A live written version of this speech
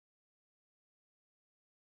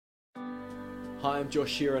Hi, I'm Josh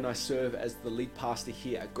Shearer and I serve as the lead pastor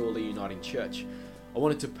here at Gawler Uniting Church. I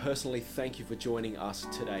wanted to personally thank you for joining us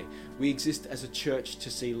today. We exist as a church to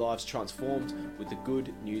see lives transformed with the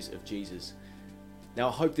good news of Jesus. Now,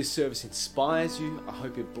 I hope this service inspires you, I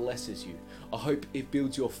hope it blesses you, I hope it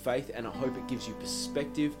builds your faith, and I hope it gives you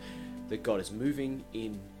perspective that God is moving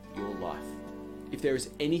in your life. If there is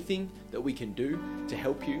anything that we can do to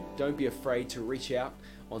help you, don't be afraid to reach out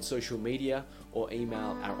on social media or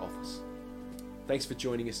email our office. Thanks for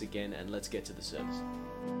joining us again, and let's get to the service.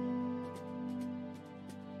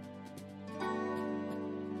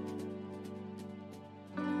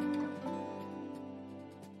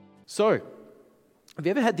 So, have you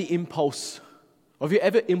ever had the impulse, or have you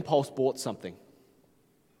ever impulse bought something?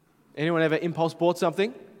 Anyone ever impulse bought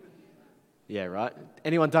something? Yeah, right.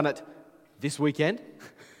 Anyone done it this weekend?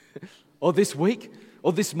 Or this week?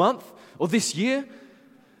 Or this month? Or this year?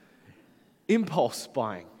 Impulse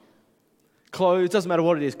buying. Clothes, doesn't matter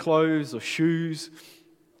what it is, clothes or shoes,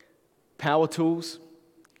 power tools,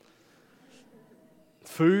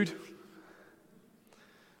 food,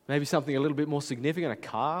 maybe something a little bit more significant, a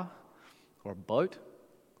car or a boat,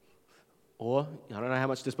 or I don't know how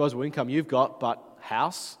much disposable income you've got, but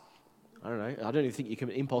house. I don't know. I don't even think you can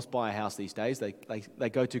impulse buy a house these days. They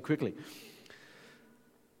go too quickly.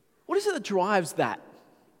 What is it that drives that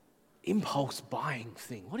impulse buying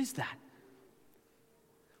thing? What is that?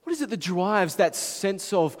 What is it that drives that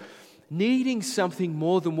sense of needing something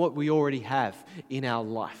more than what we already have in our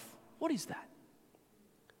life? What is that?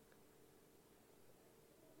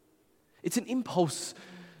 It's an impulse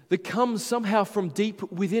that comes somehow from deep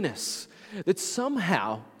within us, that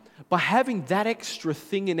somehow, by having that extra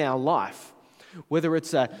thing in our life, whether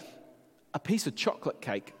it's a piece of chocolate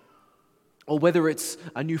cake, or whether it's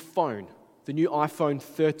a new phone, the new iPhone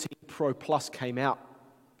 13 Pro Plus came out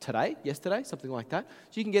yesterday, something like that.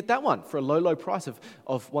 So you can get that one for a low price of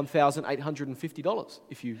 $1,850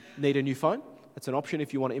 if you need a new phone. That's an option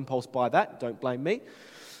if you want to impulse buy that. Don't blame me.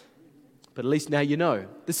 But at least now you know.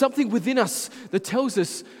 There's something within us that tells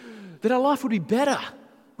us that our life would be better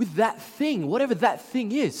with that thing, whatever that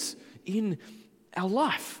thing is in our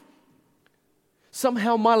life.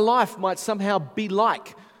 Somehow my life might somehow be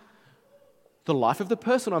like the life of the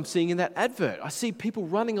person I'm seeing in that advert. I see people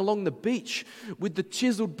running along the beach with the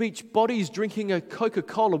chiseled beach bodies drinking a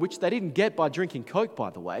Coca-Cola, which they didn't get by drinking Coke,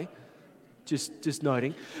 by the way. Just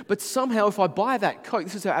noting. But somehow if I buy that Coke,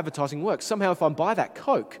 this is how advertising works, somehow if I buy that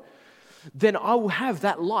Coke, then I will have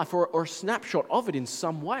that life or a snapshot of it in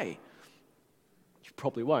some way. You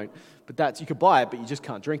probably won't, but you could buy it, but you just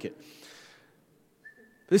can't drink it.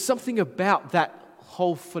 There's something about that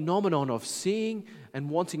whole phenomenon of seeing and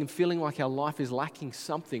wanting and feeling like our life is lacking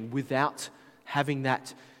something without having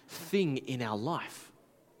that thing in our life.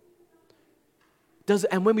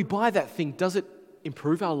 And when we buy that thing, does it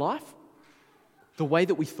improve our life the way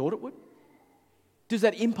that we thought it would? Does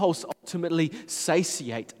that impulse ultimately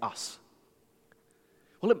satiate us?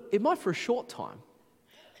 Well, it might for a short time.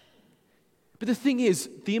 But the thing is,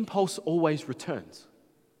 the impulse always returns.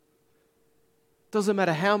 Doesn't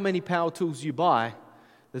matter how many power tools you buy,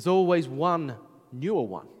 there's always one newer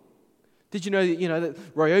one. Did you know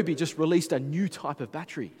that Ryobi just released a new type of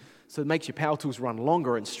battery, so it makes your power tools run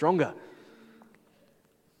longer and stronger?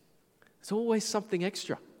 There's always something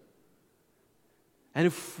extra. And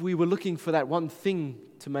if we were looking for that one thing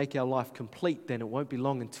to make our life complete, then it won't be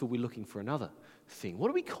long until we're looking for another thing. What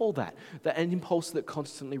do we call that? An impulse that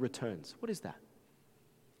constantly returns. What is that?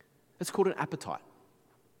 It's called an appetite.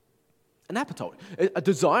 An appetite, a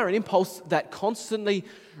desire, an impulse that constantly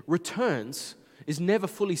returns, is never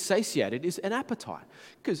fully satiated, is an appetite.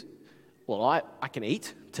 Because, I can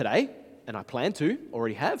eat today, and I plan to,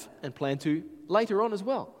 already have, and plan to later on as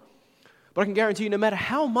well. But I can guarantee you, no matter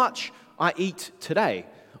how much I eat today,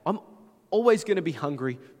 I'm always going to be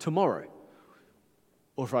hungry tomorrow.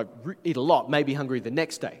 Or if I eat a lot, maybe hungry the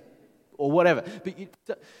next day, or whatever.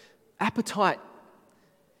 But appetite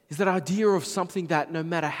is that idea of something that no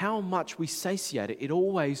matter how much we satiate it, it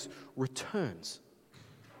always returns.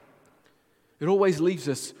 It always leaves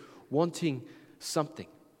us wanting something.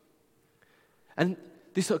 And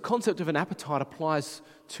this concept of an appetite applies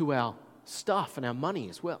to our stuff and our money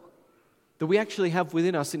as well. That we actually have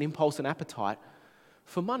within us an impulse and appetite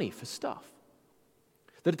for money, for stuff.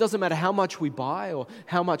 That it doesn't matter how much we buy or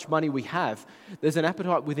how much money we have, there's an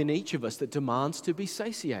appetite within each of us that demands to be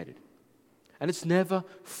satiated. And it's never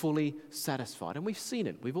fully satisfied. And we've seen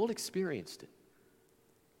it. We've all experienced it.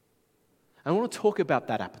 And I want to talk about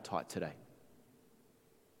that appetite today,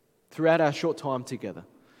 throughout our short time together.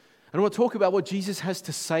 And I want to talk about what Jesus has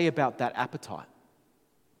to say about that appetite.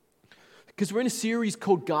 Because we're in a series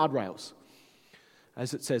called Guardrails.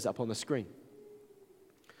 as it says up on the screen.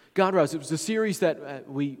 Guardrails, it was a series that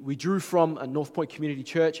we drew from a North Point Community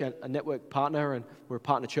Church, a network partner, and we're a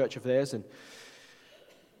partner church of theirs. And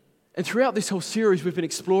throughout this whole series, we've been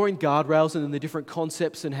exploring guardrails and the different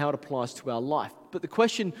concepts and how it applies to our life. But the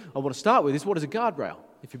question I want to start with is, what is a guardrail?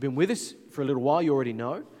 If you've been with us for a little while, you already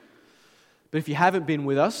know. But if you haven't been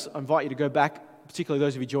with us, I invite you to go back, particularly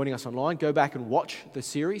those of you joining us online, go back and watch the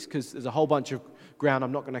series, because there's a whole bunch of ground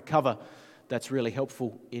I'm not going to cover that's really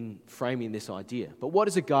helpful in framing this idea. But what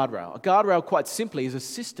is a guardrail? A guardrail, quite simply, is a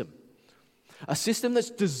system that's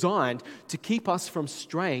designed to keep us from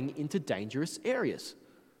straying into dangerous areas.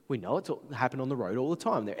 We know it's happening on the road all the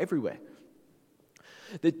time. They're everywhere.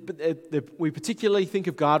 We particularly think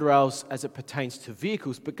of guardrails as it pertains to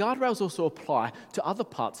vehicles, but guardrails also apply to other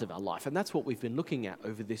parts of our life, and that's what we've been looking at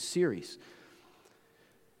over this series.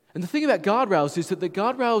 And the thing about guardrails is that the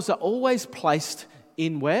guardrails are always placed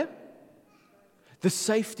in where? The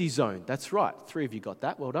safety zone. That's right. 3 of you got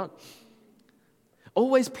that. Well done.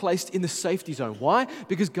 Always placed in the safety zone. Why?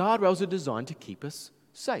 Because guardrails are designed to keep us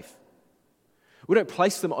safe. We don't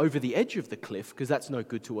place them over the edge of the cliff, because that's no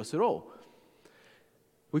good to us at all.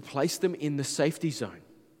 We place them in the safety zone.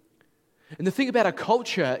 And the thing about our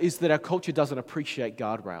culture is that our culture doesn't appreciate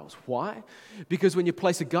guardrails. Why? Because when you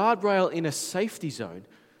place a guardrail in a safety zone,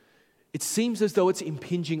 it seems as though it's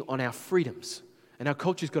impinging on our freedoms. And our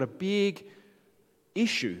culture's got a big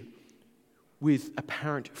issue with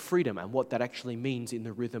apparent freedom and what that actually means in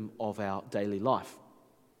the rhythm of our daily life.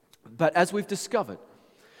 But as we've discovered,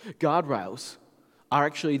 guardrails are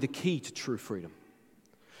actually the key to true freedom.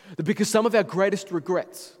 Because some of our greatest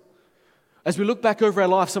regrets, as we look back over our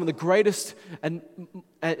life, some of the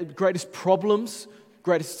greatest problems,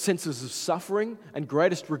 greatest senses of suffering, and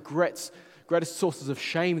greatest regrets, greatest sources of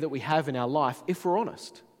shame that we have in our life, if we're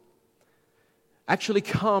honest, actually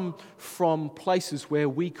come from places where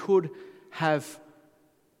we could have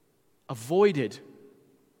avoided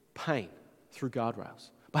pain through guardrails.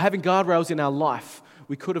 By having guardrails in our life,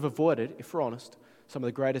 we could have avoided, if we're honest, some of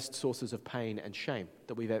the greatest sources of pain and shame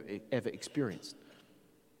that we've ever experienced.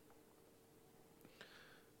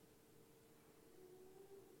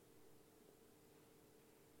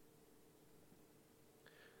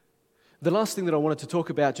 The last thing that I wanted to talk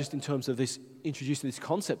about, just in terms of this, introducing this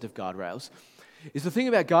concept of guardrails, is the thing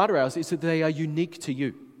about guardrails is that they are unique to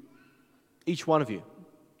you, each one of you.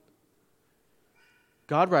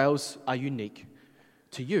 Guardrails are unique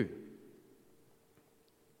to you.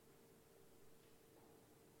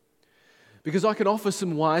 Because I can offer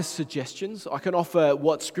some wise suggestions. I can offer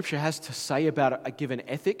what Scripture has to say about a given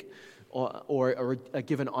ethic or a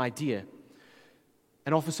given idea,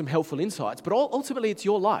 and offer some helpful insights. But ultimately, it's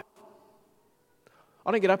your life. I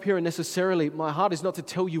don't get up here and necessarily, my heart is not to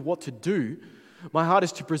tell you what to do. My heart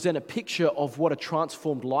is to present a picture of what a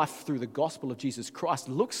transformed life through the gospel of Jesus Christ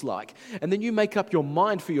looks like. And then you make up your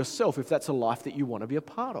mind for yourself if that's a life that you want to be a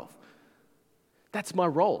part of. That's my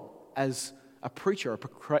role as a preacher,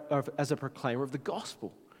 as a proclaimer of the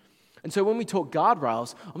gospel. And so when we talk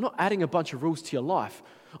guardrails, I'm not adding a bunch of rules to your life.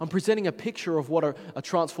 I'm presenting a picture of what a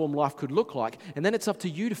transformed life could look like, and then it's up to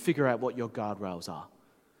you to figure out what your guardrails are.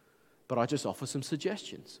 But I just offer some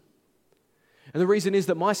suggestions. And the reason is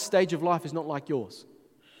that my stage of life is not like yours.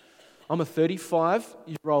 I'm a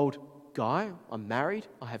 35-year-old guy. I'm married.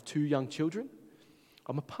 I have 2 young children.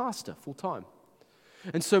 I'm a pastor full-time.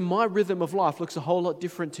 And so my rhythm of life looks a whole lot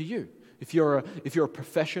different to you. If you're a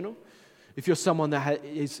professional, if you're someone that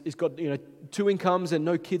is got 2 incomes and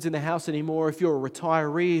no kids in the house anymore, if you're a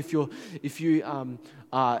retiree,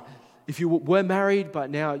 if you were married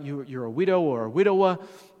but now you're a widow or a widower,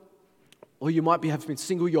 or you might have been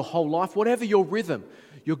single your whole life, whatever your rhythm,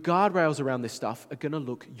 your guardrails around this stuff are going to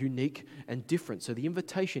look unique and different. So the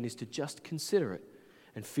invitation is to just consider it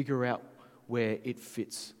and figure out where it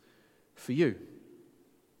fits for you.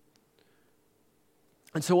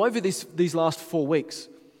 And so over these last 4 weeks,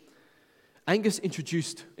 Angus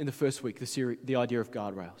introduced in the first week the idea of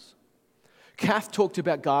guardrails. Kath talked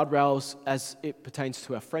about guardrails as it pertains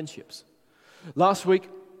to our friendships. Last week,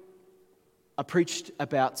 I preached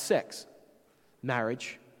about sex,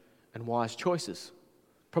 marriage, and wise choices.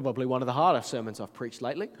 Probably one of the harder sermons I've preached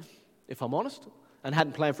lately, if I'm honest, and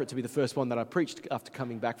hadn't planned for it to be the first one that I preached after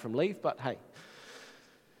coming back from leave, but hey.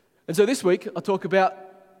 And so this week, I'll talk about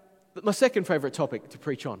my second favorite topic to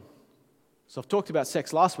preach on. So I've talked about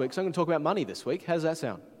sex last week, so I'm going to talk about money this week. How does that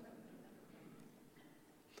sound?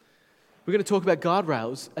 We're going to talk about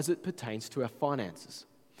guardrails as it pertains to our finances.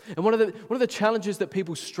 And one of the challenges that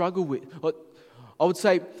people struggle with, I would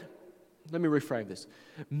say, let me reframe this.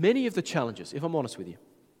 Many of the challenges, if I'm honest with you,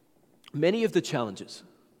 many of the challenges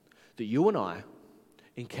that you and I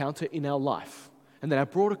encounter in our life, and that our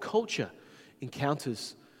broader culture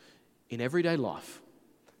encounters in everyday life,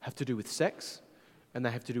 have to do with sex and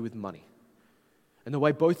they have to do with money. And the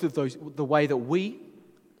way that we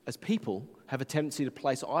as people have a tendency to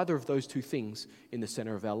place either of those two things in the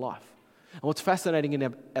center of our life. And what's fascinating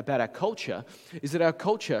about our culture is that our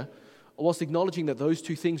culture, whilst acknowledging that those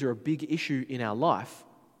two things are a big issue in our life,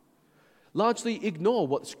 largely ignore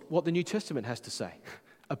what the New Testament has to say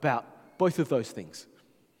about both of those things.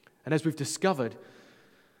 And as we've discovered,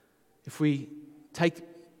 if we take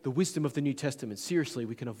the wisdom of the New Testament seriously,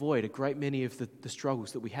 we can avoid a great many of the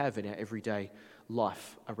struggles that we have in our everyday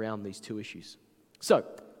life around these two issues. So,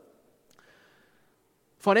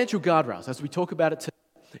 financial guardrails, as we talk about it today,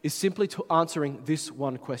 is simply answering this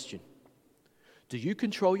one question. Do you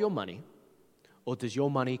control your money, or does your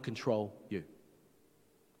money control you?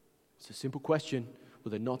 It's a simple question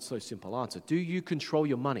with a not so simple answer. Do you control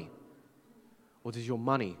your money, or does your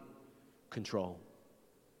money control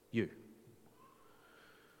you?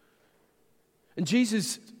 And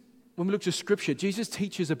Jesus, when we look to Scripture, Jesus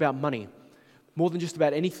teaches about money more than just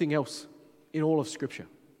about anything else in all of Scripture.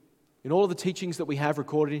 In all of the teachings that we have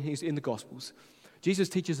recorded in the Gospels, Jesus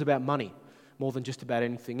teaches about money more than just about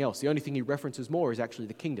anything else. The only thing he references more is actually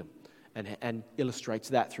the kingdom and illustrates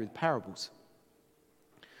that through the parables.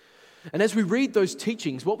 And as we read those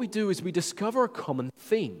teachings, what we do is we discover a common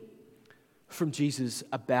theme from Jesus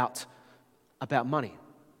about money.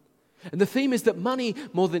 And the theme is that money,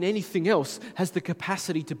 more than anything else, has the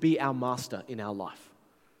capacity to be our master in our life.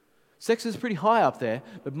 Sex is pretty high up there,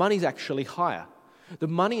 but money's actually higher. The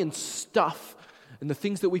money and stuff and the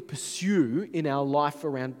things that we pursue in our life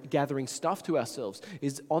around gathering stuff to ourselves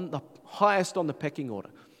is on the highest on the pecking order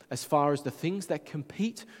as far as the things that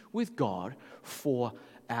compete with God for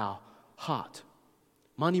our heart.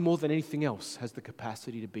 Money, more than anything else, has the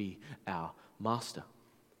capacity to be our master.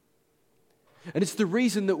 And it's the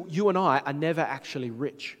reason that you and I are never actually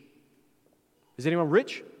rich. Is anyone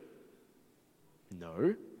rich?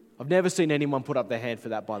 No. I've never seen anyone put up their hand for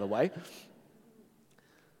that, by the way.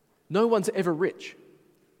 No one's ever rich.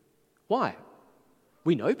 Why?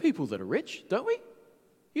 We know people that are rich, don't we?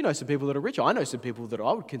 You know some people that are rich. I know some people that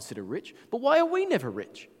I would consider rich. But why are we never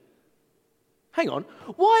rich? Hang on.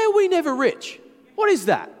 Why are we never rich? What is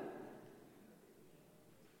that?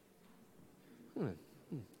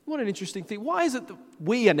 What an interesting thing. Why is it that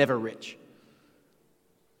we are never rich?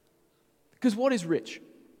 Because what is rich?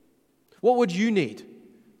 What would you need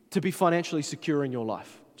to be financially secure in your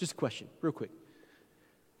life? Just a question, real quick.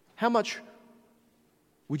 How much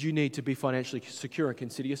would you need to be financially secure and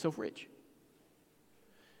consider yourself rich?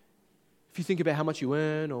 If you think about how much you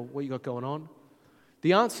earn or what you got going on,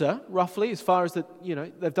 the answer, roughly, as far as that,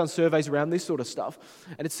 they've done surveys around this sort of stuff,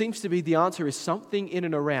 and it seems to be the answer is something in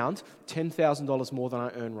and around $10,000 more than I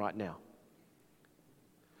earn right now.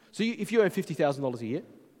 So if you earn $50,000 a year,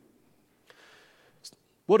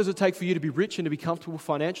 what does it take for you to be rich and to be comfortable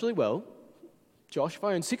financially? Well, Josh, if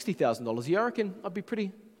I earn $60,000 a year, I reckon I'd be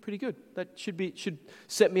pretty good. That should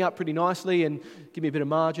set me up pretty nicely and give me a bit of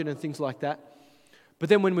margin and things like that. But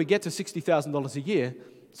then when we get to $60,000 a year,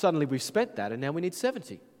 suddenly we've spent that, and now we need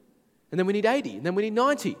 70. And then we need 80, and then we need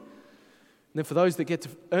 90. And then for those that get to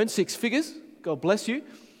earn six figures, God bless you,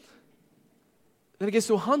 then it gets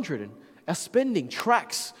to 100, and our spending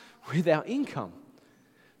tracks with our income.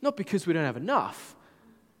 Not because we don't have enough,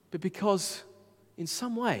 but because in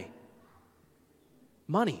some way,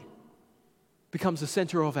 money becomes the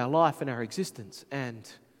center of our life and our existence, and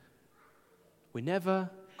we're never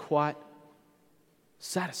quite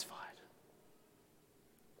satisfied.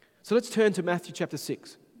 So let's turn to Matthew chapter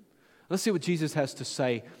 6. Let's see what Jesus has to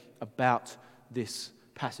say about this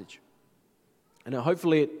passage. And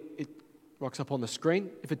hopefully it rocks up on the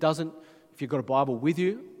screen. If it doesn't, if you've got a Bible with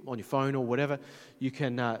you, on your phone or whatever, you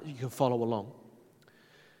can follow along.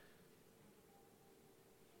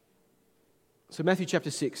 So Matthew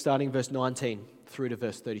chapter 6, starting verse 19 through to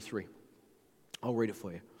verse 33. I'll read it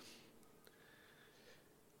for you.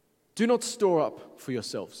 Do not store up for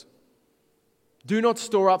yourselves. Do not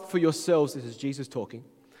store up for yourselves, this is Jesus talking,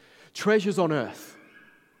 treasures on earth,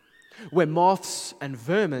 where moths and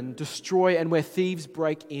vermin destroy and where thieves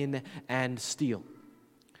break in and steal.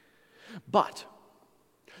 But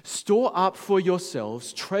store up for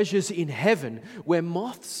yourselves treasures in heaven, where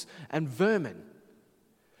moths and vermin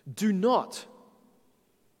do not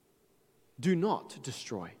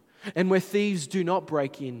destroy, and where thieves do not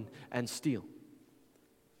break in and steal.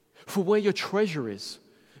 For where your treasure is,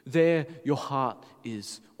 there your heart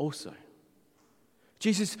is also.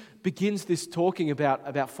 Jesus begins this talking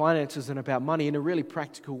about finances and about money in a really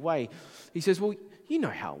practical way. He says, well, you know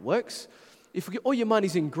how it works. If all your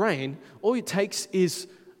money's in grain, all it takes is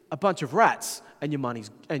a bunch of rats and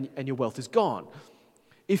your wealth is gone.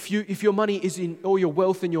 If your money is in, all your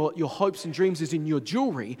wealth and your hopes and dreams is in your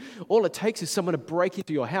jewelry, all it takes is someone to break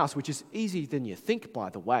into your house, which is easier than you think, by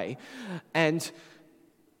the way, and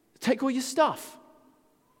take all your stuff.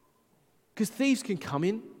 Because thieves can come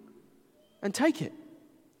in and take it.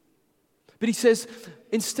 But he says,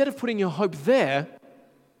 instead of putting your hope there,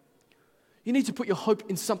 you need to put your hope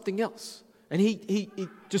in something else. And he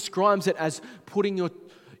describes it as putting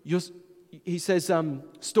he says,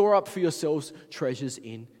 store up for yourselves treasures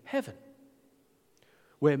in heaven,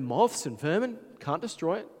 where moths and vermin can't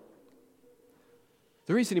destroy it.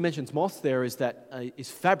 The reason he mentions moths there is that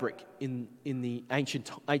fabric in the ancient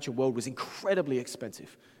world was incredibly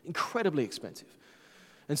expensive.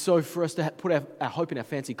 And so for us to put our hope in our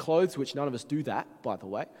fancy clothes, which none of us do that, by the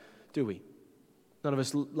way, do we? None of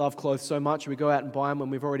us love clothes so much we go out and buy them when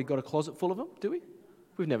we've already got a closet full of them, do we?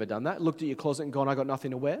 We've never done that. Looked at your closet and gone, I got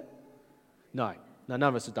nothing to wear? No, none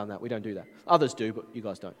of us have done that. We don't do that. Others do, but you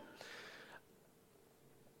guys don't.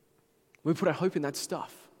 We put our hope in that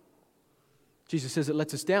stuff. Jesus says it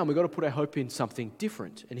lets us down. We've got to put our hope in something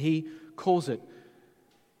different. And he calls it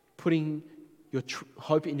putting your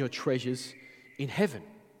hope in your treasures in heaven.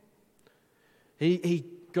 He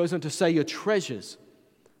goes on to say your treasures,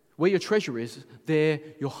 where your treasure is, there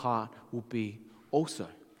your heart will be also.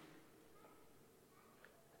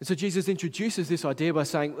 And so Jesus introduces this idea by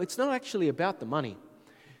saying, it's not actually about the money.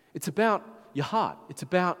 It's about your heart. It's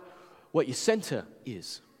about what your center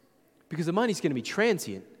is. Because the money's going to be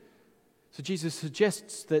transient. So Jesus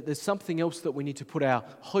suggests that there's something else that we need to put our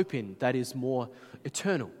hope in that is more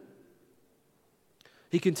eternal.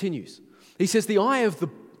 He continues. He says the eye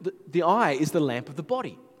is the lamp of the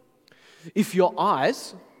body. If your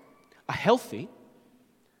eyes are healthy,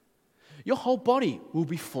 your whole body will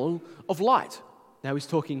be full of light. Now he's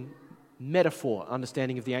talking metaphor,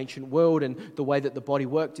 understanding of the ancient world and the way that the body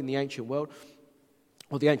worked in the ancient world,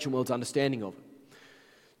 or the ancient world's understanding of it.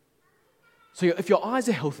 So if your eyes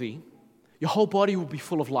are healthy, your whole body will be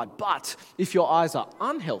full of light. But if your eyes are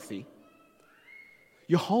unhealthy,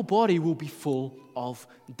 your whole body will be full of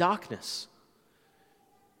darkness.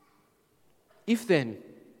 If then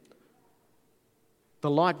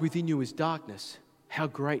the light within you is darkness, how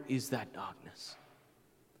great is that darkness?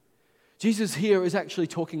 Jesus here is actually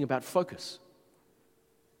talking about focus.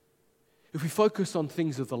 If we focus on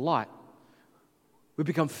things of the light, we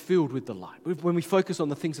become filled with the light. When we focus on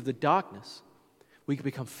the things of the darkness, we can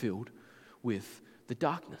become filled with the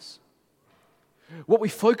darkness. What we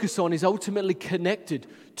focus on is ultimately connected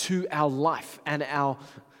to our life and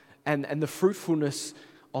the fruitfulness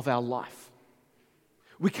of our life.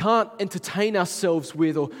 We can't entertain ourselves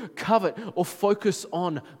with or covet or focus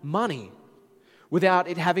on money without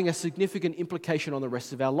it having a significant implication on the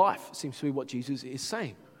rest of our life. It seems to be what Jesus is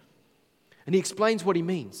saying. And he explains what he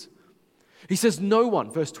means. He says, no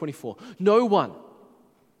one, verse 24, no one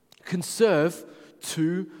can serve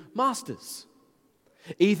two masters.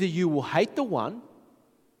 Either you will hate the one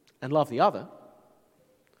and love the other,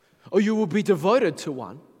 or you will be devoted to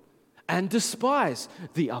one and despise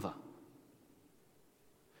the other.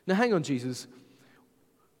 Now hang on, Jesus.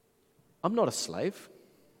 I'm not a slave.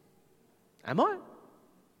 Am I?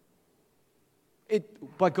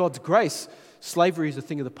 By God's grace, slavery is a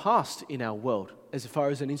thing of the past in our world as far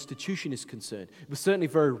as an institution is concerned. It was certainly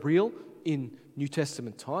very real in New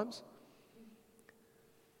Testament times.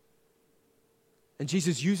 And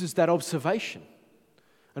Jesus uses that observation,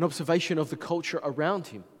 an observation of the culture around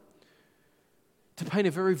him, to paint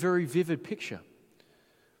a very, very vivid picture.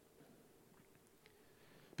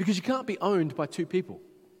 Because you can't be owned by two people,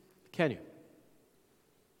 can you?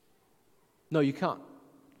 No, you can't.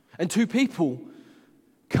 And two people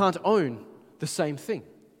can't own the same thing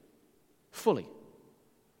fully.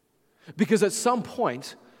 Because at some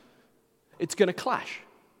point, it's going to clash.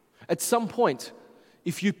 At some point,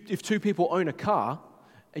 if two people own a car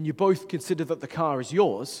and you both consider that the car is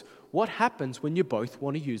yours, what happens when you both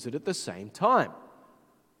want to use it at the same time?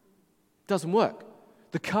 It doesn't work.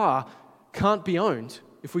 The car can't be owned.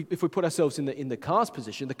 If we put ourselves in the car's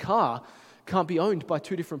position, the car can't be owned by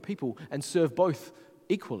two different people and serve both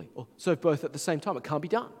equally or serve both at the same time. It can't be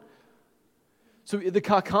done. So the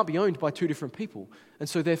car can't be owned by two different people, and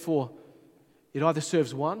so therefore it either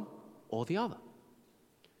serves one or the other.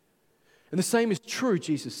 And the same is true,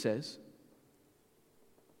 Jesus says,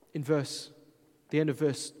 in the end of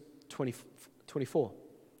verse 24.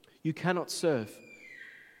 You cannot serve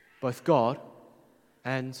both God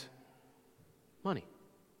and money.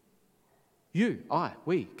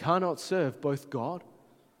 We cannot serve both God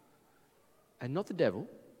and not the devil,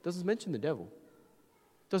 Doesn't mention the devil.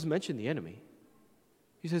 Doesn't mention the enemy.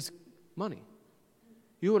 He says money.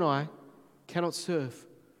 You and I cannot serve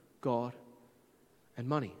God and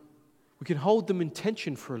money. We can hold them in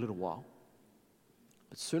tension for a little while,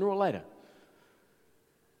 but sooner or later,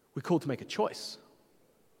 we're called to make a choice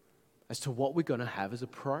as to what we're going to have as a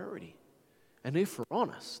priority. And if we're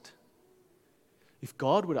honest, if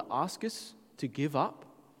God were to ask us to give up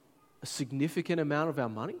a significant amount of our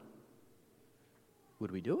money,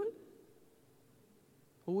 would we do it?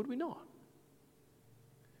 Or would we not?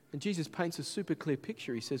 And Jesus paints a super clear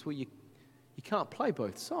picture. He says, well, you can't play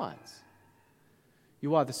both sides.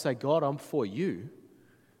 You either say, God, I'm for you,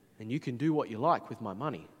 and you can do what you like with my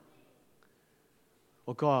money.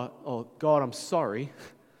 Or God, I'm sorry,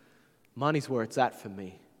 money's where it's at for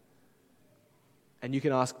me. And you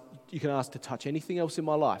can ask to touch anything else in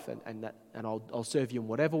my life, and I'll serve you in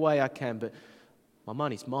whatever way I can, but my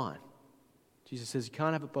money's mine. Jesus says you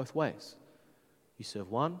can't have it both ways. You serve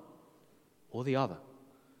one or the other.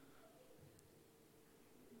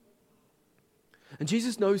 And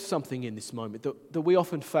Jesus knows something in this moment that we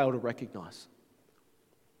often fail to recognize.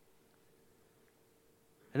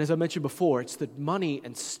 And as I mentioned before, it's that money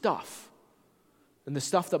and stuff, and the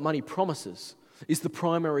stuff that money promises, is the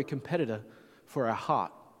primary competitor for our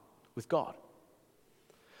heart with God.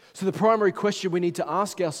 So the primary question we need to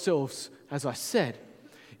ask ourselves, as I said,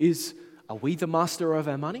 is, are we the master of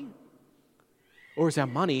our money? Or is our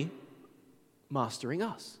money mastering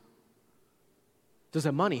us? Does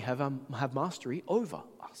our money have mastery over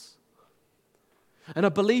us? And I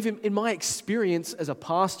believe in my experience as a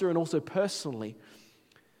pastor and also personally,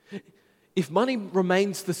 if money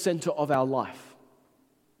remains the center of our life,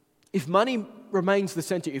 if money remains the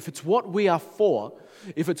center, if it's what we are for,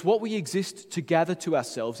 if it's what we exist to gather to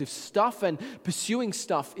ourselves, if stuff and pursuing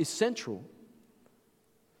stuff is central,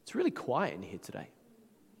 it's really quiet in here today.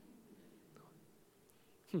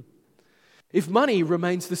 If money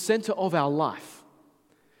remains the center of our life,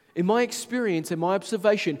 in my experience, in my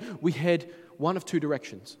observation, we head one of two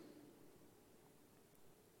directions.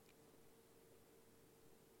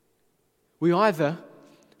 We either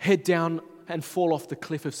head down and fall off the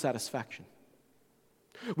cliff of satisfaction.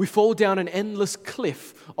 We fall down an endless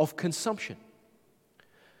cliff of consumption,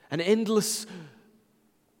 an endless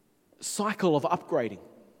cycle of upgrading.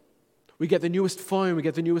 We get the newest phone, we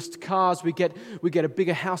get the newest cars, we get a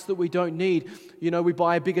bigger house that we don't need. You know, we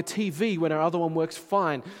buy a bigger TV when our other one works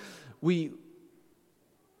fine. When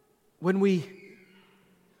money's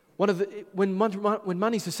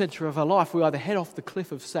the center of our life, we either head off the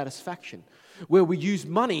cliff of satisfaction, where we use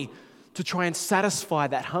money to try and satisfy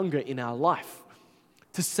that hunger in our life,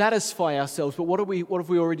 to satisfy ourselves. But what have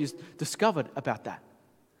we already discovered about that?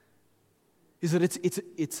 Is that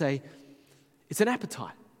it's an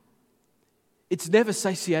appetite. It's never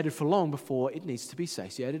satiated for long before it needs to be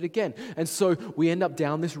satiated again. And so we end up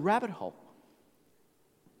down this rabbit hole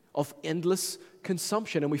of endless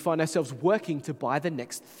consumption, and we find ourselves working to buy the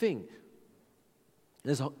next thing.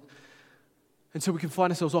 And so we can find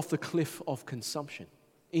ourselves off the cliff of consumption,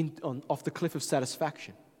 off the cliff of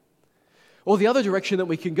satisfaction. Or the other direction that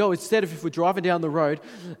we can go, instead of, if we're driving down the road,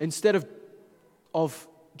 instead of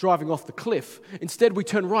driving off the cliff, instead we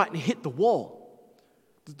turn right and hit the wall.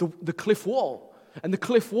 The cliff wall. And the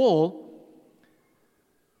cliff wall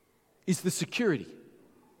is the security.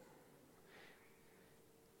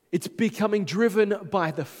 It's becoming driven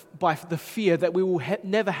by the fear that we will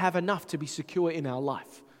never have enough to be secure in our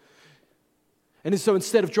life. And so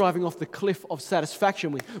instead of driving off the cliff of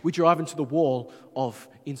satisfaction, we drive into the wall of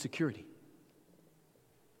insecurity.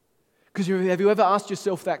 Because have you ever asked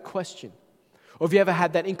yourself that question? Or have you ever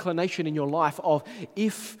had that inclination in your life of,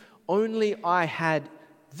 if only I had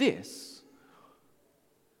this,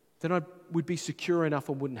 then I would be secure enough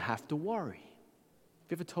and wouldn't have to worry?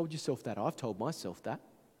 Have you ever told yourself that? I've told myself that.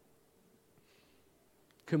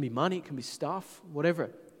 It can be money, it can be stuff, whatever.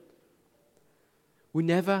 We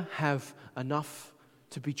never have enough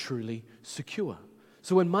to be truly secure.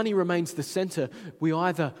 So when money remains the center, we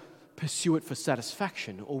either pursue it for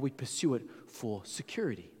satisfaction or we pursue it for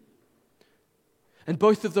security. And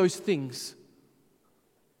both of those things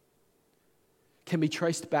can be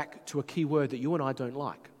traced back to a key word that you and I don't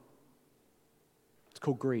like. It's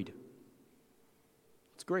called greed.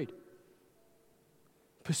 It's greed.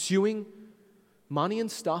 Pursuing money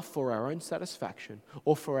and stuff for our own satisfaction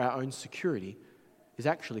or for our own security is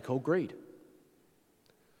actually called greed.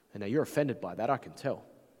 And now you're offended by that, I can tell.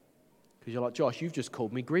 Because you're like, Josh, you've just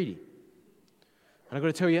called me greedy. And I've got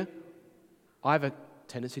to tell you, I have a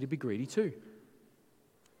tendency to be greedy too.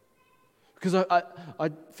 Because I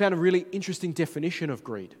found a really interesting definition of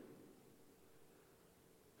greed.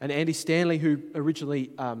 And Andy Stanley, who originally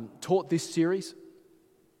taught this series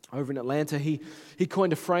over in Atlanta, he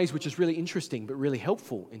coined a phrase which is really interesting but really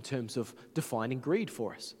helpful in terms of defining greed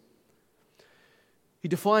for us. He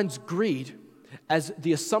defines greed as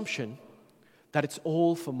the assumption that it's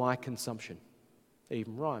all for my consumption. It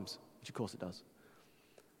even rhymes, which of course it does.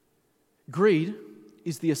 Greed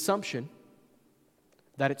is the assumption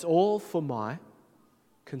that it's all for my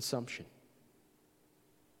consumption.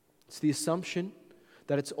 It's the assumption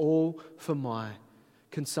that it's all for my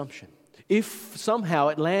consumption. If somehow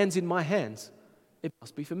it lands in my hands, it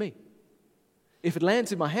must be for me. If it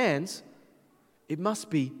lands in my hands, it must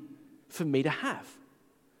be for me to have.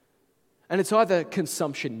 And it's either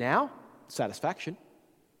consumption now, satisfaction,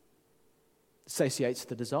 satiates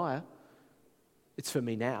the desire, it's for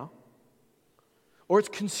me now, or it's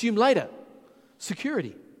consume later,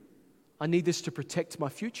 security. I need this to protect my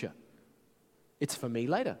future. It's for me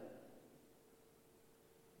later.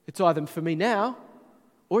 It's either for me now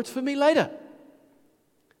or it's for me later.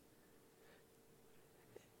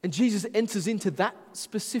 And Jesus enters into that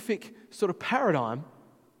specific sort of paradigm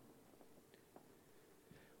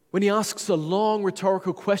when he asks a long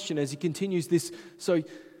rhetorical question as he continues this. So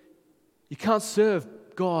you can't serve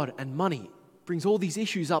God and money. Brings all these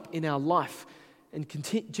issues up in our life. And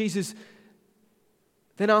Jesus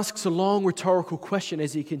then asks a long rhetorical question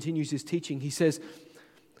as he continues his teaching. He says,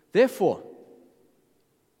 therefore,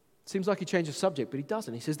 seems like he changed the subject, but he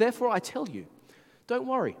doesn't. He says, therefore I tell you, don't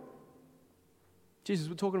worry. Jesus,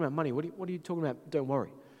 we're talking about money. What are you talking about? Don't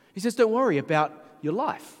worry. He says, don't worry about your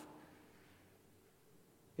life.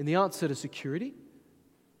 In the answer to security,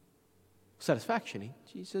 satisfaction,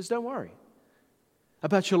 he says, don't worry.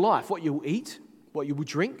 About your life, what you will eat, what you will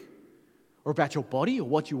drink, or about your body, or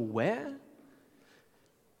what you will wear.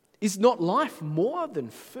 Is not life more than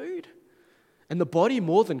food, and the body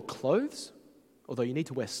more than clothes? Although you need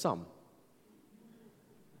to wear some.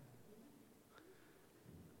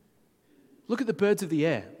 Look at the birds of the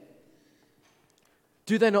air.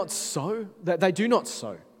 Do they not sow? They do not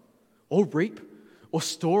sow, or reap, or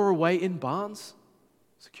store away in barns,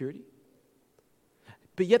 security.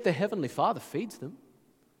 But yet the Heavenly Father feeds them.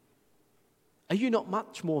 Are you not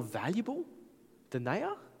much more valuable than they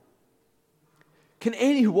are? Can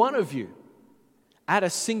any one of you add a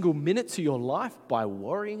single minute to your life by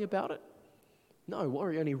worrying about it? No,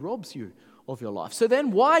 worry only robs you of your life. So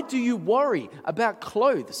then why do you worry about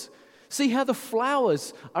clothes? See how the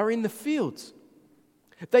flowers are in the fields.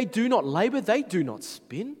 They do not labor, they do not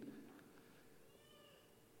spin.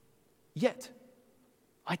 Yet,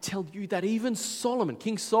 I tell you that even Solomon,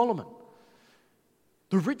 King Solomon,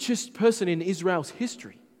 the richest person in Israel's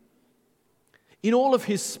history, in all of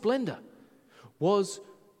his splendor, was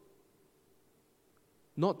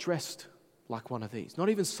not dressed like one of these. Not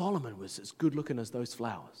even Solomon was as good looking as those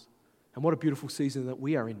flowers. And what a beautiful season that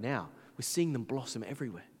we are in now. We're seeing them blossom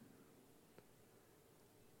everywhere.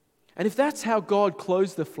 And if that's how God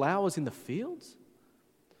clothes the flowers in the fields,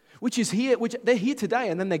 which they're here today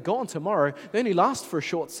and then they're gone tomorrow, they only last for a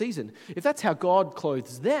short season. If that's how God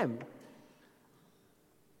clothes them,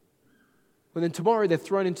 when then tomorrow they're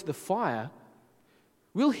thrown into the fire,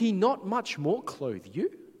 will he not much more clothe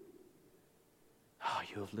you? Oh,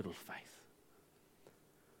 you have little faith.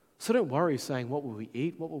 So don't worry saying, what will we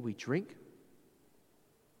eat? What will we drink?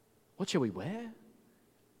 What shall we wear?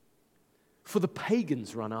 For the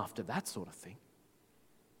pagans run after that sort of thing.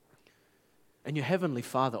 And your Heavenly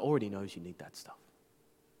Father already knows you need that stuff.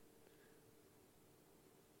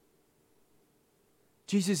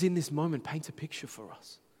 Jesus in this moment paints a picture for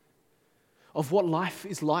us of what life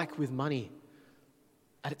is like with money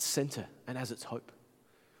at its center and as its hope.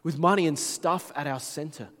 With money and stuff at our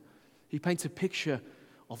center, he paints a picture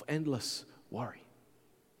of endless worry.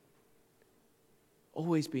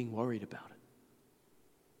 Always being worried about it.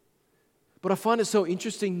 But I find it so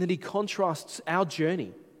interesting that he contrasts our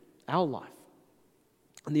journey, our life,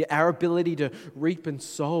 and our ability to reap and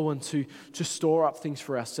sow and to store up things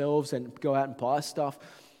for ourselves and go out and buy stuff.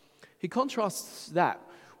 He contrasts that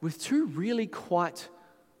with two really quite,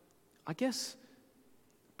 I guess,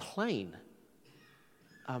 plain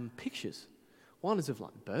pictures. One is of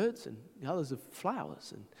like birds and the other is of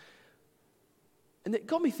flowers. And it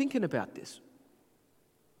got me thinking about this.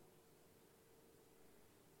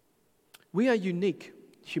 We are unique,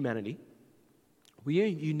 humanity. We are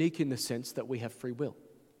unique in the sense that we have free will.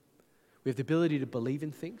 We have the ability to believe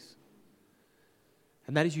in things.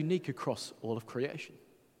 And that is unique across all of creation.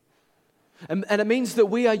 And it means that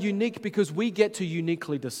we are unique because we get to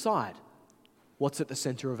uniquely decide what's at the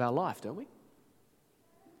center of our life, don't we?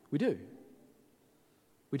 We do.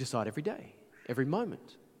 We decide every day, every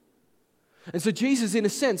moment. And so Jesus, in a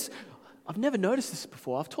sense, I've never noticed this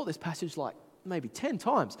before. I've taught this passage like maybe 10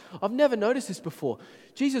 times. I've never noticed this before.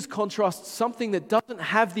 Jesus contrasts something that doesn't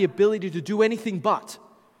have the ability to do anything but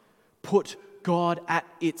put God at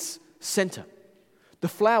its center. The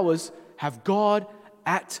flowers have God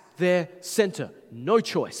at their center. No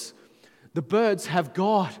choice. The birds have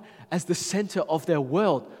God as the center of their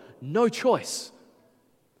world. No choice.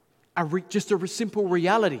 Just a simple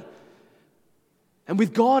reality. And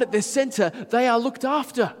with God at their center, they are looked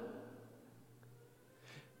after.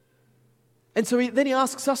 And so then he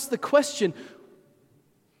asks us the question,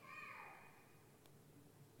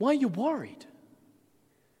 why are you worried?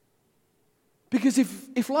 Because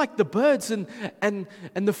if like the birds and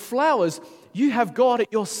the flowers, you have God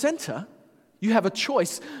at your center, you have a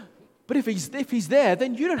choice. But if he's there,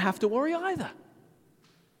 then you don't have to worry either.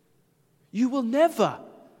 You will never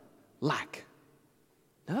lack.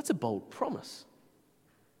 Now that's a bold promise.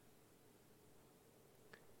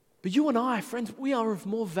 But you and I, friends, we are of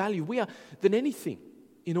more value. We are than anything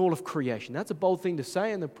in all of creation. That's a bold thing to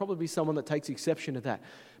say, and there'll probably be someone that takes exception to that.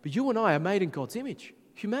 But you and I are made in God's image,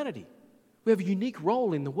 humanity. We have a unique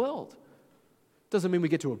role in the world. Doesn't mean we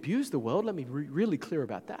get to abuse the world. Let me be really clear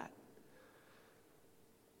about that.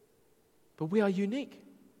 But we are unique,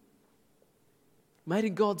 made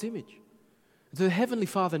in God's image. And so the Heavenly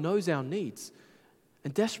Father knows our needs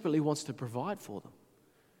and desperately wants to provide for them.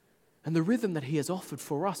 And the rhythm that He has offered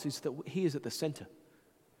for us is that He is at the center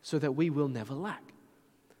so that we will never lack.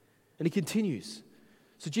 And He continues.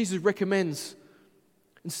 So Jesus recommends,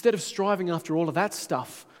 instead of striving after all of that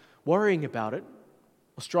stuff, worrying about it,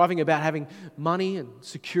 or striving about having money and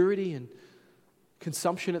security and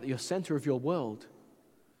consumption at your center of your world,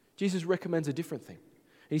 Jesus recommends a different thing.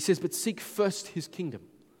 And He says, but seek first His kingdom.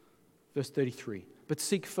 Verse 33, but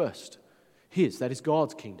seek first His, that is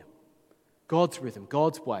God's kingdom, God's rhythm,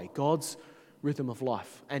 God's way, God's rhythm of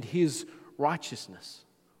life, and His righteousness.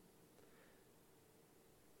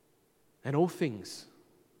 And all things,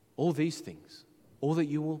 all these things, all that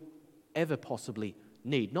you will ever possibly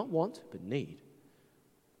need, not want, but need,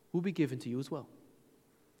 will be given to you as well.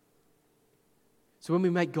 So when we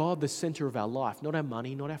make God the center of our life, not our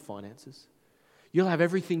money, not our finances, you'll have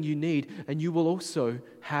everything you need, and you will also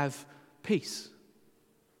have peace.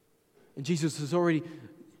 And Jesus has already,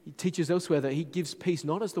 He teaches elsewhere that He gives peace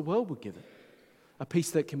not as the world would give it, a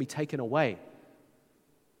peace that can be taken away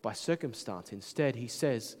by circumstance. Instead, He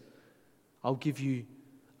says, I'll give you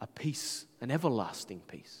a peace, an everlasting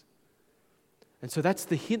peace. And so that's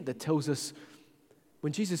the hint that tells us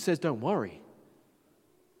when Jesus says, don't worry,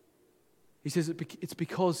 He says it's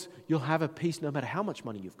because you'll have a peace no matter how much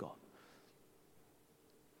money you've got.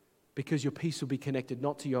 Because your peace will be connected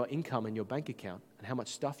not to your income and your bank account and how much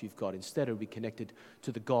stuff you've got. Instead, it will be connected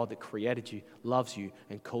to the God that created you, loves you,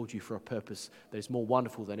 and called you for a purpose that is more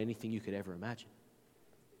wonderful than anything you could ever imagine.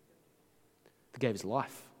 That gave His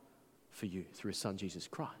life for you through His Son, Jesus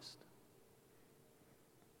Christ.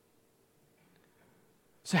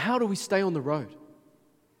 So how do we stay on the road?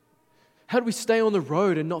 How do we stay on the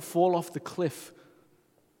road and not fall off the cliff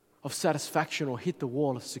of satisfaction or hit the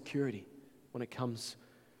wall of security when it comes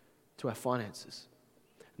to our finances?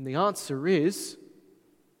 And the answer is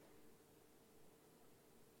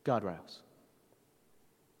guardrails.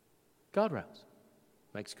 Guardrails.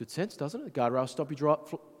 Makes good sense, doesn't it? Guardrails stop you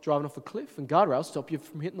driving off a cliff, and guardrails stop you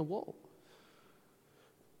from hitting the wall.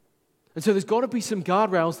 And so there's got to be some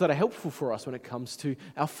guardrails that are helpful for us when it comes to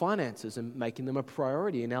our finances and making them a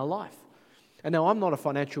priority in our life. And now I'm not a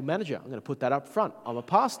financial manager. I'm going to put that up front. I'm a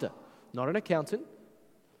pastor, not an accountant.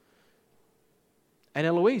 And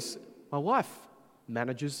Eloise, my wife,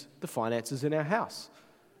 manages the finances in our house.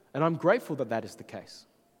 And I'm grateful that that is the case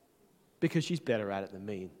because she's better at it than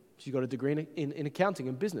me. She's got a degree in accounting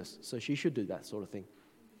and business, so she should do that sort of thing.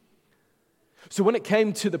 So when it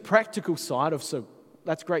came to the practical side of, so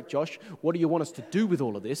that's great, Josh, what do you want us to do with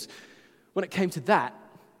all of this? When it came to that,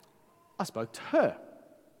 I spoke to her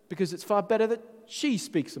because it's far better that she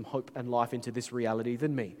speaks some hope and life into this reality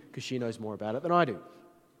than me because she knows more about it than I do.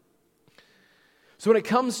 So when it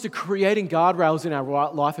comes to creating guardrails in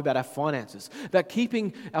our life about our finances, about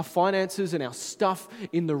keeping our finances and our stuff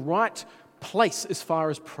in the right place as far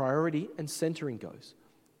as priority and centering goes,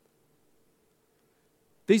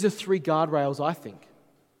 these are 3 guardrails, I think,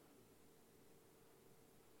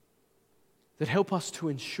 that help us to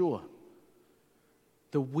ensure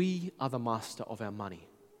that we are the master of our money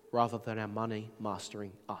rather than our money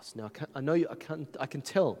mastering us. Now, I can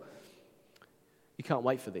tell you can't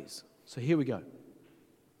wait for these. So here we go.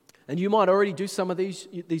 And you might already do some of these.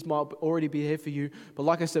 These might already be here for you. But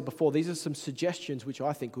like I said before, these are some suggestions which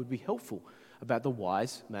I think would be helpful about the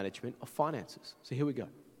wise management of finances. So here we go.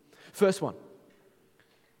 First one.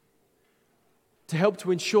 To help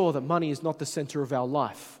to ensure that money is not the center of our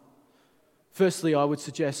life. Firstly, I would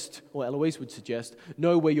suggest, or Eloise would suggest,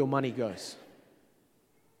 know where your money goes.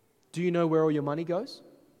 Do you know where all your money goes?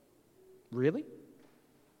 Really?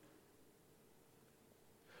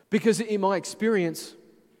 Because in my experience,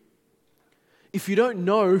 if you don't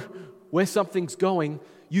know where something's going,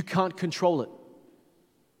 you can't control it.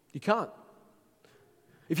 You can't.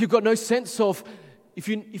 If you've got no sense of, if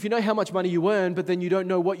you know how much money you earn, but then you don't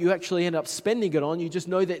know what you actually end up spending it on, you just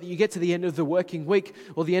know that you get to the end of the working week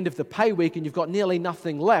or the end of the pay week and you've got nearly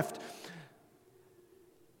nothing left,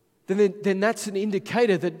 then that's an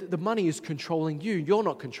indicator that the money is controlling you. You're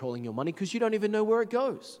not controlling your money because you don't even know where it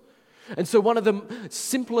goes. And so one of the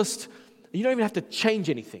simplest, you don't even have to change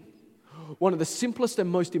anything. One of the simplest and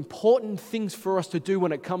most important things for us to do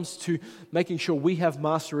when it comes to making sure we have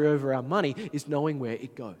mastery over our money is knowing where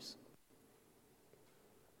it goes.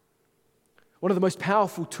 One of the most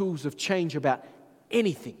powerful tools of change about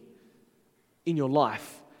anything in your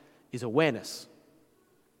life is awareness.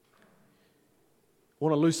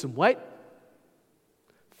 Want to lose some weight?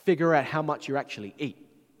 Figure out how much you actually eat.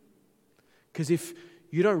 Because if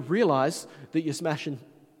you don't realize that you're smashing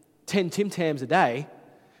 10 Tim Tams a day,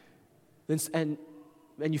 and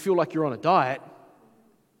you feel like you're on a diet,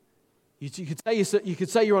 you could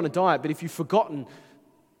say you're on a diet, but if you've forgotten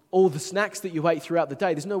all the snacks that you ate throughout the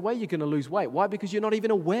day, there's no way you're going to lose weight. Why? Because you're not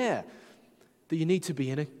even aware that you need to be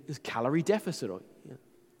in a calorie deficit. Or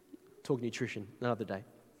talk nutrition another day.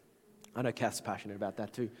 I know Kath's passionate about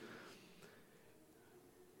that too.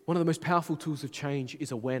 One of the most powerful tools of change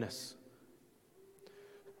is awareness.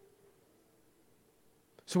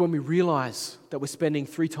 So when we realize that we're spending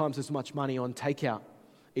 3 times as much money on takeout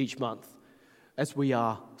each month as we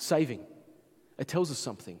are saving, it tells us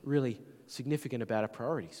something really significant about our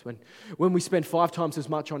priorities. When we spend 5 times as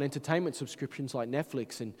much on entertainment subscriptions like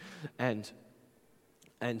Netflix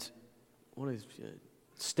and what is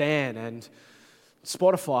Stan and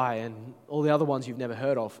Spotify and all the other ones you've never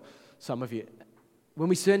heard of, some of you, when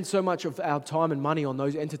we spend so much of our time and money on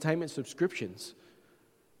those entertainment subscriptions,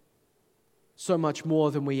 so much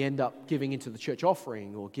more than we end up giving into the church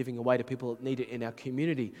offering or giving away to people that need it in our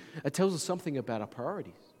community, it tells us something about our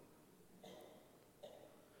priorities.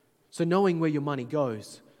 So knowing where your money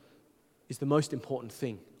goes is the most important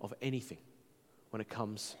thing of anything when it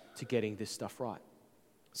comes to getting this stuff right.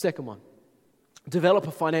 Second one, develop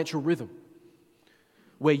a financial rhythm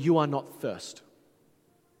where you are not first.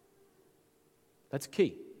 That's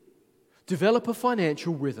key. Develop a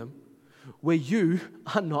financial rhythm where you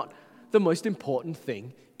are not the most important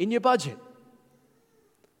thing in your budget.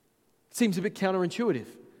 It seems a bit counterintuitive.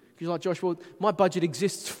 Because you're like, Josh, well, my budget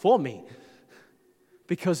exists for me.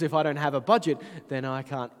 Because if I don't have a budget, then I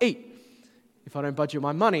can't eat. If I don't budget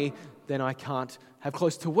my money, then I can't have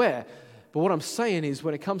clothes to wear. But what I'm saying is,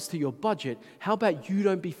 when it comes to your budget, how about you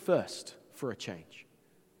don't be first for a change?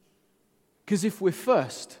 Because if we're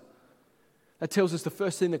first, that tells us the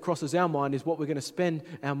first thing that crosses our mind is what we're going to spend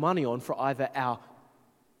our money on for either our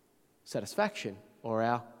satisfaction or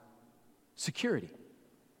our security.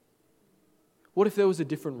 What if there was a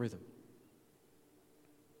different rhythm?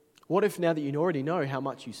 What if now that you already know how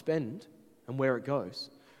much you spend and where it goes,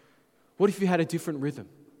 what if you had a different rhythm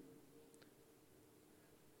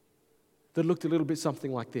that looked a little bit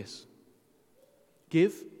something like this?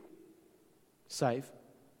 Give, save,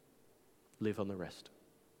 live on the rest.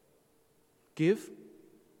 Give,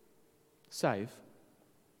 save,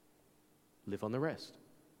 live on the rest.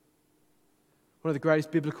 One of the greatest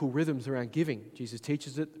biblical rhythms around giving, Jesus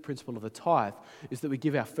teaches it, the principle of the tithe, is that we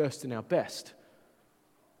give our first and our best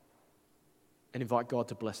and invite God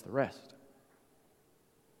to bless the rest.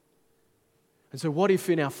 And so what if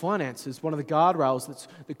in our finances, one of the guardrails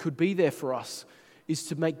that could be there for us is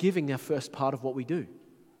to make giving our first part of what we do?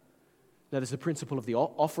 Now, there's the principle of the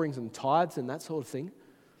offerings and tithes and that sort of thing,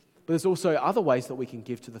 but there's also other ways that we can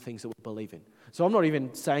give to the things that we believe in. So I'm not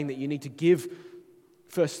even saying that you need to give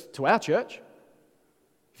first to our church.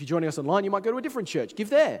 If you're joining us online, you might go to a different church. Give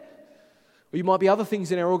there. Or you might be other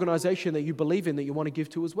things in our organization that you believe in that you want to give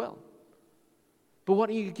to as well. But why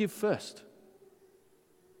don't you give first?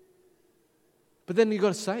 But then you've got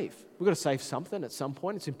to save. We've got to save something at some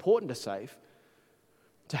point. It's important to save,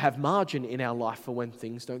 to have margin in our life for when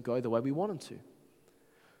things don't go the way we want them to.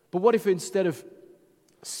 But what if instead of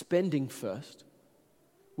spending first,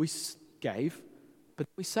 we gave, but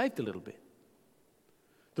we saved a little bit?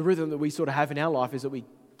 The rhythm that we sort of have in our life is that we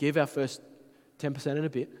give our first 10% and a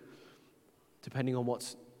bit, depending on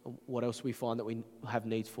what else we find that we have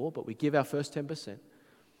needs for, but we give our first 10%.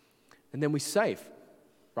 And then we save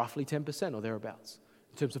roughly 10% or thereabouts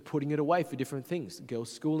in terms of putting it away for different things.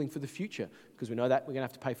 Girls' schooling for the future, because we know that we're going to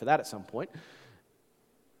have to pay for that at some point.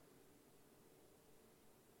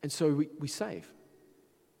 And so we save.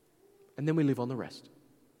 And then we live on the rest.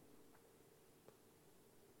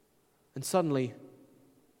 And suddenly,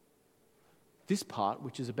 this part,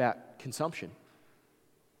 which is about consumption,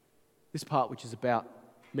 this part, which is about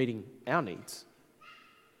meeting our needs,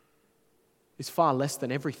 is far less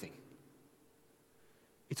than everything.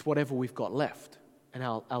 It's whatever we've got left. And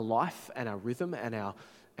our life and our rhythm and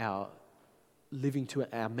our living to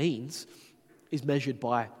our means is measured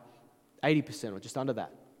by 80% or just under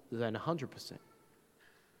that, than 100%.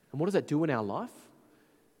 And what does that do in our life?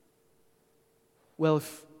 Well,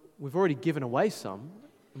 if we've already given away some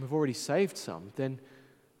and we've already saved some, then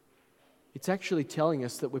it's actually telling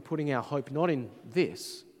us that we're putting our hope not in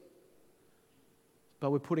this,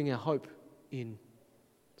 but we're putting our hope in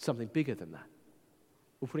something bigger than that.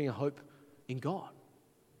 We're putting our hope in God.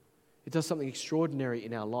 It does something extraordinary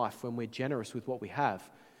in our life when we're generous with what we have.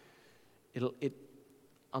 It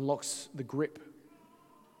unlocks the grip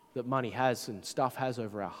that money has and stuff has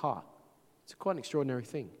over our heart. It's quite an extraordinary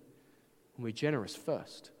thing. When we're generous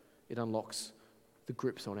first, it unlocks the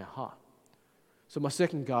grips on our heart. So my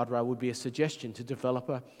second guardrail would be a suggestion to develop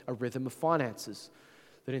a rhythm of finances,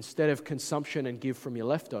 that instead of consumption and give from your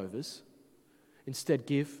leftovers, instead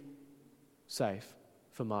give, save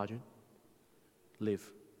for margin,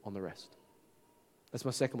 live on the rest. That's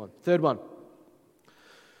my second one. Third one,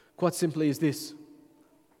 quite simply, is this: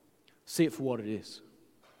 see it for what it is.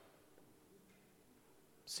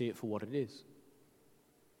 See it for what it is.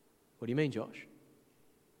 What do you mean, Josh?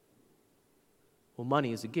 Well,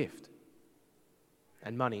 money is a gift,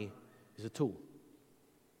 and money is a tool.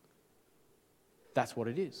 That's what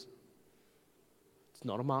it is. It's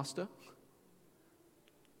not a master,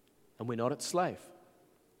 and we're not its slave.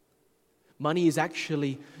 Money is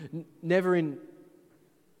actually never in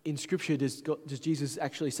Scripture does Jesus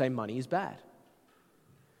actually say money is bad.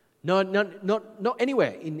 No, not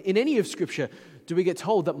anywhere in any of Scripture do we get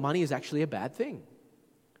told that money is actually a bad thing.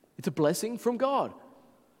 It's a blessing from God.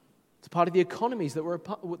 It's a part of the economies that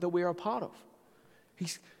we're a part of.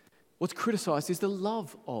 What's criticized is the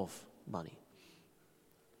love of money.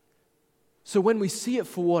 So when we see it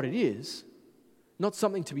for what it is, not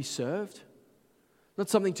something to be served, not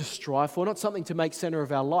something to strive for, not something to make center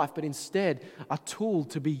of our life, but instead a tool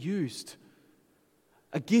to be used,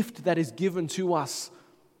 a gift that is given to us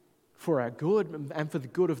for our good and for the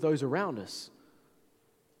good of those around us,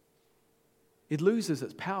 it loses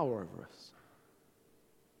its power over us.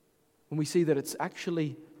 When we see that it's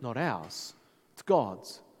actually not ours, it's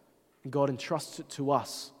God's, and God entrusts it to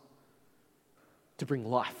us to bring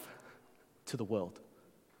life to the world,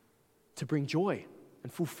 to bring joy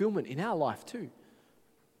and fulfillment in our life too.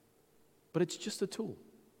 But it's just a tool.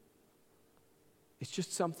 It's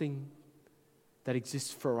just something that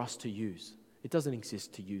exists for us to use. It doesn't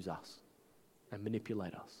exist to use us and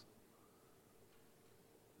manipulate us.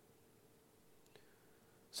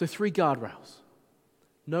 So 3 guardrails.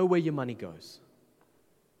 Know where your money goes.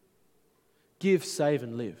 Give, save,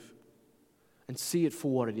 and live. And see it for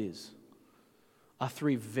what it is. Are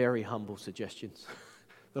 3 very humble suggestions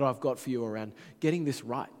that I've got for you around getting this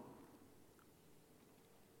right.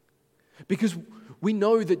 Because we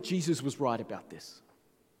know that Jesus was right about this.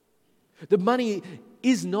 The money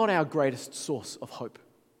is not our greatest source of hope.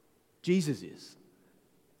 Jesus is.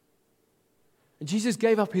 And Jesus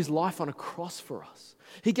gave up his life on a cross for us.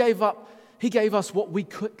 He gave us what we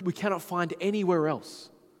cannot find anywhere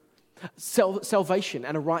else. Salvation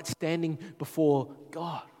and a right standing before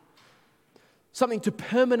God. Something to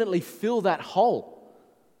permanently fill that hole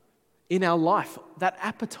in our life, that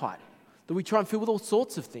appetite that we try and fill with all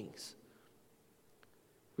sorts of things.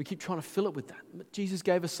 We keep trying to fill it with that. But Jesus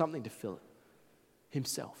gave us something to fill it,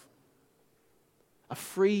 himself. A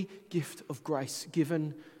free gift of grace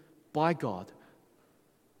given by God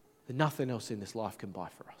that nothing else in this life can buy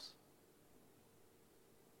for us.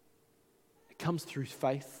 It comes through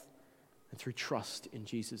faith and through trust in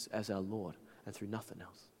Jesus as our Lord and through nothing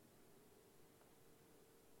else.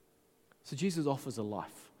 So Jesus offers a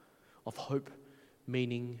life of hope,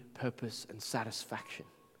 meaning, purpose, and satisfaction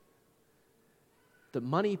that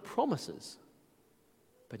money promises,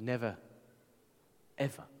 but never,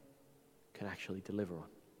 ever can actually deliver on.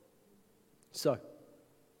 So,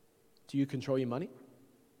 do you control your money?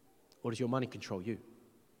 Or does your money control you?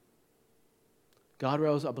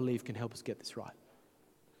 Guardrails, I believe, can help us get this right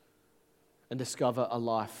and discover a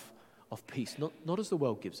life of peace, not as the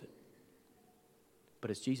world gives it, but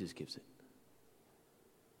as Jesus gives it.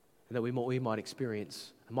 and that we might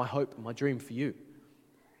experience. And my hope and my dream for you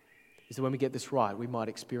is that when we get this right, we might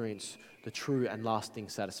experience the true and lasting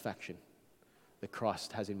satisfaction that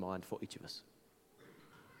Christ has in mind for each of us.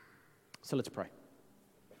 So let's pray.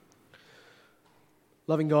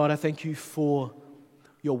 Loving God, I thank you for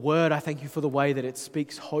your word. I thank you for the way that it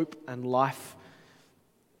speaks hope and life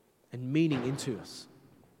and meaning into us.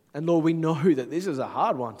 And Lord, we know that this is a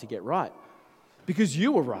hard one to get right because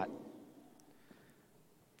you were right.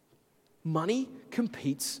 Money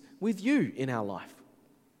competes with you in our life.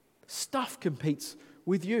 Stuff competes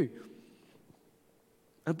with you.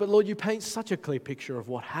 But Lord, you paint such a clear picture of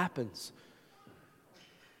what happens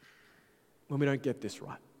when we don't get this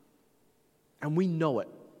right. And we know it.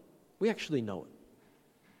 We actually know it.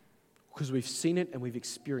 Because we've seen it and we've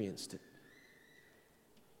experienced it.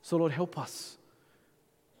 So Lord, help us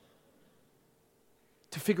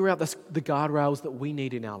to figure out the guardrails that we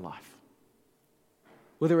need in our life.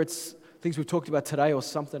 Whether it's things we've talked about today or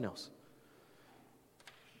something else.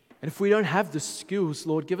 And if we don't have the skills,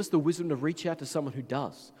 Lord, give us the wisdom to reach out to someone who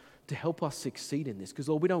does, to help us succeed in this. Because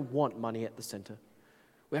Lord, we don't want money at the center.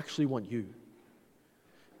 We actually want you.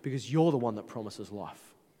 Because you're the one that promises life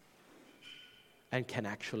and can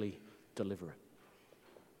actually deliver it.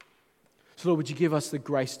 So Lord, would you give us the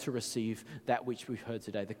grace to receive that which we've heard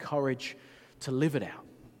today, the courage to live it out.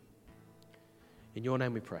 In your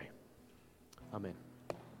name we pray. Amen.